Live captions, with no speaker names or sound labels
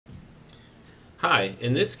Hi,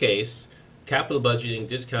 in this case, capital budgeting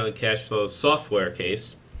discounted cash flow software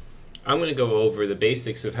case, I'm going to go over the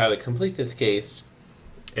basics of how to complete this case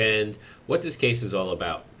and what this case is all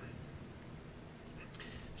about.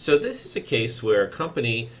 So this is a case where a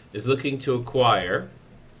company is looking to acquire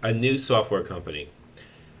a new software company.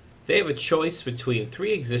 They have a choice between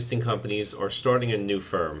three existing companies or starting a new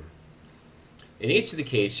firm. In each of the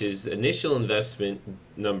cases, initial investment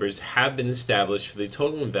numbers have been established for the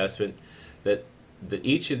total investment that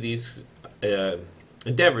each of these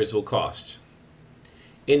endeavors will cost.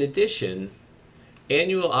 In addition,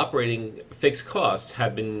 annual operating fixed costs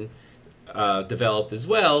have been developed as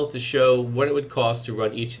well to show what it would cost to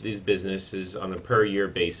run each of these businesses on a per year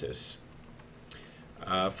basis.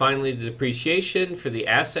 Finally, the depreciation for the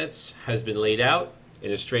assets has been laid out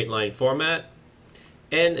in a straight line format,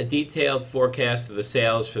 and a detailed forecast of the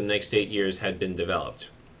sales for the next 8 years had been developed.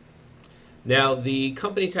 Now, the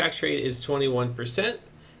company tax rate is 21%,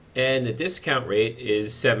 and the discount rate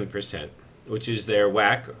is 7%, which is their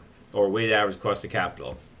WACC, or weighted average cost of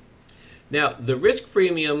capital. Now, the risk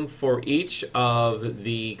premium for each of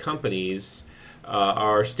the companies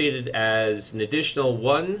are stated as an additional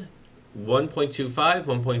 1.25,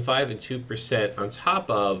 1.5, and 2% on top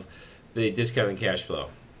of the discounted cash flow.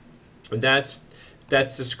 And that's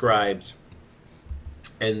described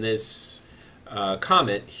in this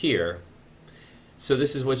comment here. So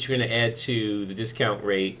this is what you're going to add to the discount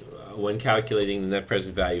rate when calculating the net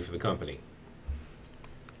present value for the company.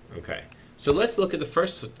 Okay, so let's look at the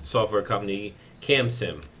first software company,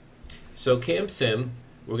 CamSim. So CamSim,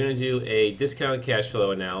 we're going to do a discounted cash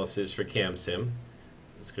flow analysis for CamSim.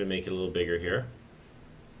 It's going to make it a little bigger here.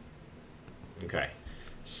 Okay,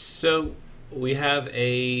 so we have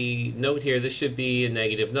a note here. This should be a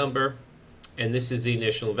negative number, and this is the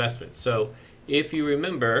initial investment. So if you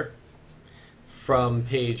remember from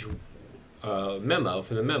page memo,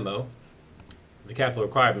 the capital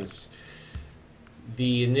requirements,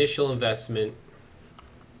 the initial investment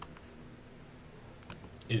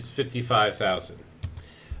is $55,000.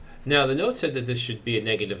 Now the note said that this should be a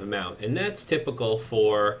negative amount, and that's typical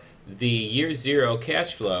for the year zero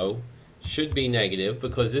cash flow should be negative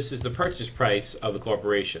because this is the purchase price of the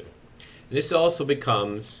corporation. And this also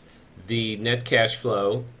becomes the net cash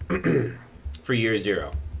flow for year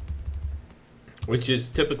zero, which is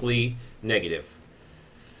typically negative.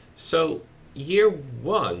 So year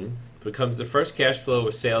one becomes the first cash flow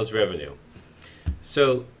of sales revenue.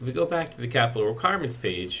 So if we go back to the capital requirements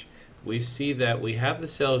page, we see that we have the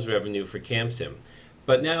sales revenue for CamSim.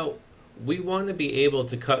 But now we want to be able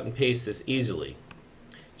to cut and paste this easily.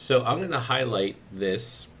 So I'm going to highlight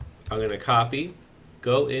this. I'm going to copy,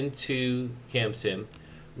 go into CamSim,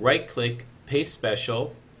 right click, paste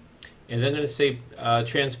special, and then I'm going to say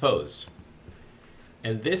transpose.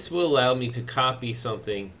 And this will allow me to copy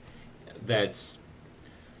something that's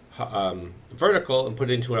vertical and put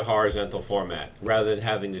it into a horizontal format rather than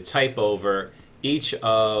having to type over each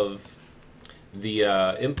of the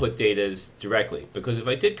input data directly. Because if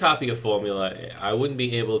I did copy a formula, I wouldn't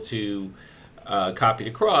be able to copy it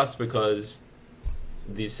across because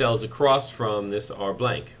these cells across from this are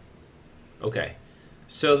blank. Okay,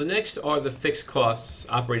 so the next are the fixed costs,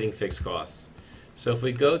 operating fixed costs. So if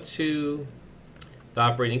we go to the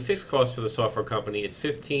operating fixed cost for the software company, it's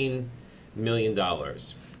 $15 million.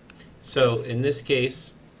 So in this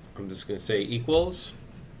case, I'm just going to say equals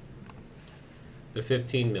the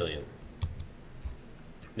 15 million.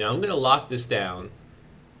 Now I'm going to lock this down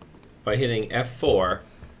by hitting F4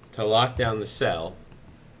 to lock down the cell.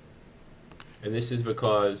 And this is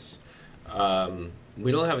because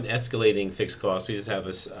we don't have an escalating fixed cost, we just have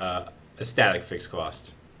a static fixed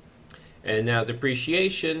cost. And now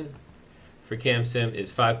depreciation for CamSim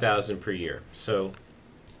is $5,000 per year. So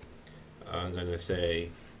I'm going to say,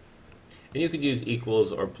 and you could use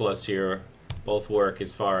equals or plus here, both work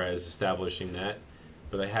as far as establishing that,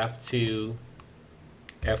 but I have to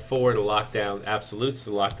F4 to lock down absolutes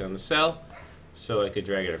to lock down the cell, so I could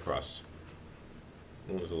drag it across.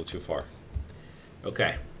 It was a little too far.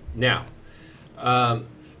 Okay, now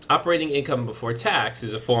operating income before tax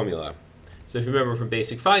is a formula. So if you remember from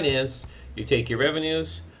basic finance, you take your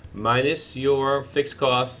revenues minus your fixed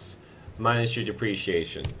costs minus your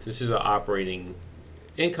depreciation. This is our operating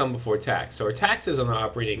income before tax. So our taxes on our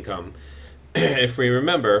operating income, if we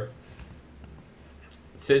remember,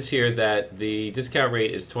 it says here that the discount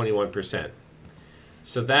rate is 21%.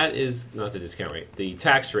 So that is not the discount rate. The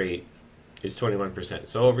tax rate is 21%.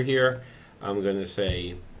 So over here, I'm going to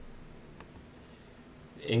say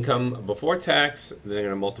income before tax, then I'm going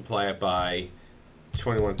to multiply it by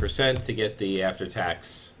 21% to get the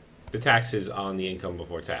after-tax the taxes on the income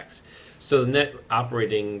before tax. So the net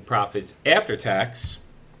operating profits after tax,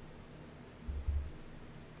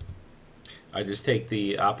 I just take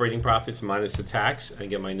the operating profits minus the tax and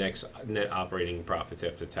get my next net operating profits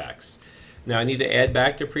after tax. Now I need to add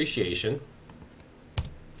back depreciation,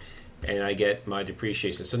 and I get my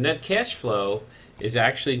depreciation. So net cash flow is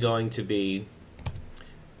actually going to be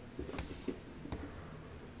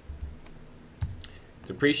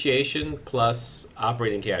depreciation plus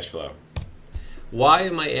operating cash flow. Why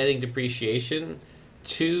am I adding depreciation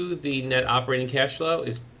to the net operating cash flow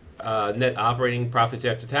is net operating profits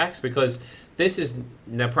after tax? Because this is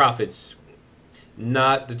net profits,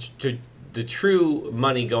 not the true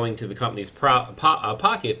money going to the company's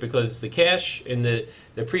pocket, because the cash in the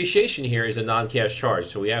depreciation here is a non-cash charge.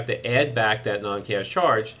 So we have to add back that non-cash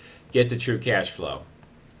charge, get the true cash flow.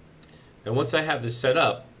 And once I have this set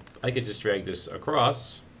up, I could just drag this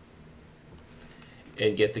across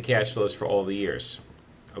and get the cash flows for all the years.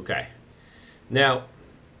 Okay. Now,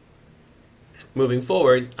 moving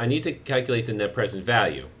forward, I need to calculate the net present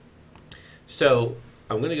value. So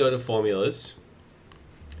I'm going to go to Formulas,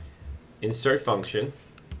 Insert Function,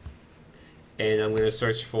 and I'm going to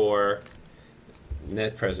search for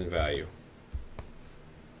net present value.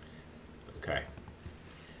 Okay.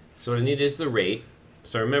 So what I need is the rate.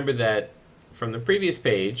 So remember that from the previous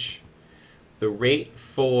page, the rate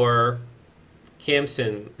for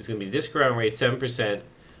CAMSIN is going to be the discount rate 7%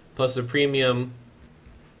 plus a premium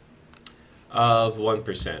of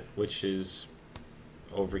 1%, which is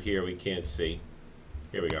over here. We can't see.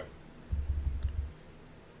 Here we go.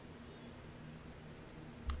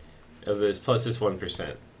 Of this plus this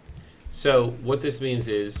 1%. So what this means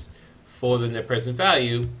is for the net present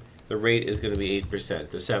value, the rate is going to be 8%,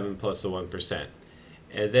 the 7 plus the 1%.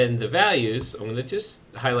 And then the values, I'm going to just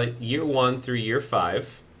highlight year 1 through year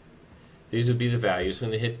 5. These would be the values. I'm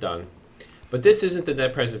going to hit done. But this isn't the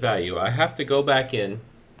net present value. I have to go back in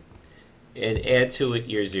and add to it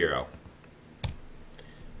year 0.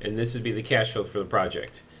 And this would be the cash flow for the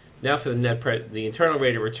project. Now for the internal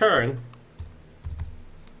rate of return,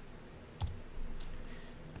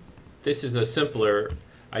 this is a simpler,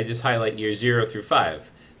 I just highlight year 0 through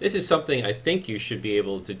 5. This is something I think you should be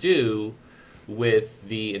able to do with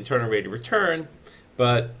the internal rate of return,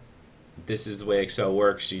 but this is the way Excel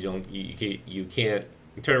works. You can't.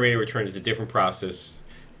 Internal rate of return is a different process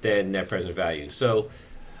than net present value. So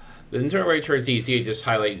the internal rate of return is easy. You just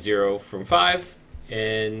highlight 0 from 5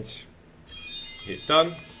 and hit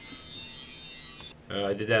done.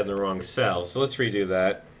 I did that in the wrong cell, so let's redo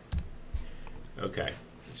that. Okay,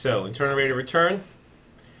 so internal rate of return,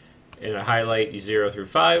 and I highlight 0 through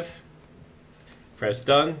 5. Press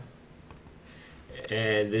done.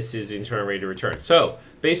 And this is the internal rate of return. So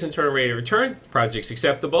based on internal rate of return, the project's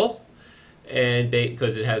acceptable, and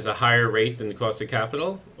because it has a higher rate than the cost of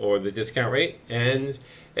capital or the discount rate, and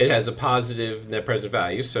it has a positive net present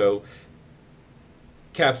value. So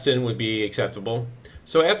CAPSIM would be acceptable.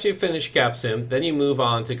 So after you finish CAPSIM, then you move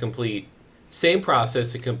on to complete same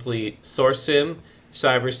process to complete SourceSim,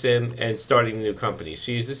 CyberSim, and starting a new company.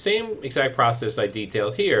 So use the same exact process I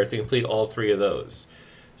detailed here to complete all 3 of those.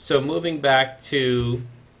 So moving back to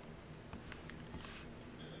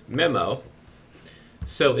memo.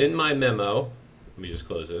 So in my memo, let me just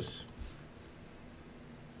close this.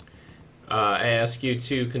 I ask you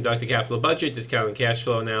to conduct a capital budget, discount and cash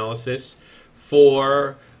flow analysis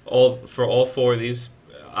for all 4 of these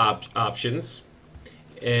options.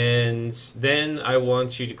 And then I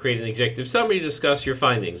want you to create an executive summary to discuss your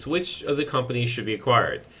findings. Which of the companies should be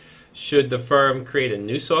acquired? Should the firm create a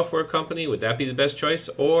new software company? Would that be the best choice?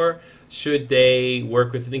 Or should they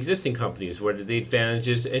work with an existing companies? What are the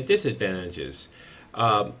advantages and disadvantages?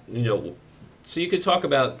 So you could talk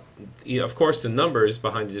about, of course, the numbers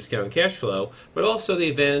behind the discount and cash flow, but also the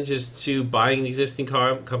advantages to buying an existing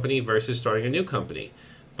company versus starting a new company.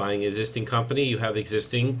 Buying an existing company, you have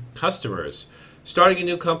existing customers. Starting a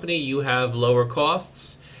new company, you have lower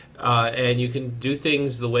costs, and you can do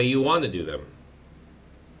things the way you want to do them.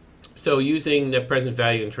 So using net present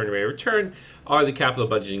value and internal rate of return are the capital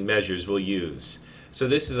budgeting measures we'll use. So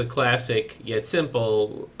this is a classic yet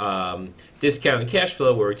simple discount and cash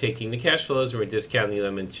flow where we're taking the cash flows and we're discounting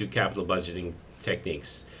them into capital budgeting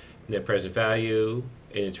techniques. Net present value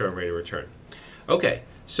and internal rate of return. Okay,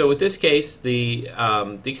 so with this case, the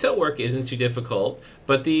Excel work isn't too difficult,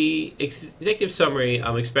 but the executive summary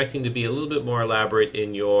I'm expecting to be a little bit more elaborate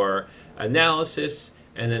in your analysis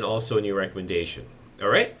and then also in your recommendation. All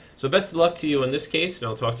right, so best of luck to you in this case, and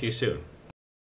I'll talk to you soon.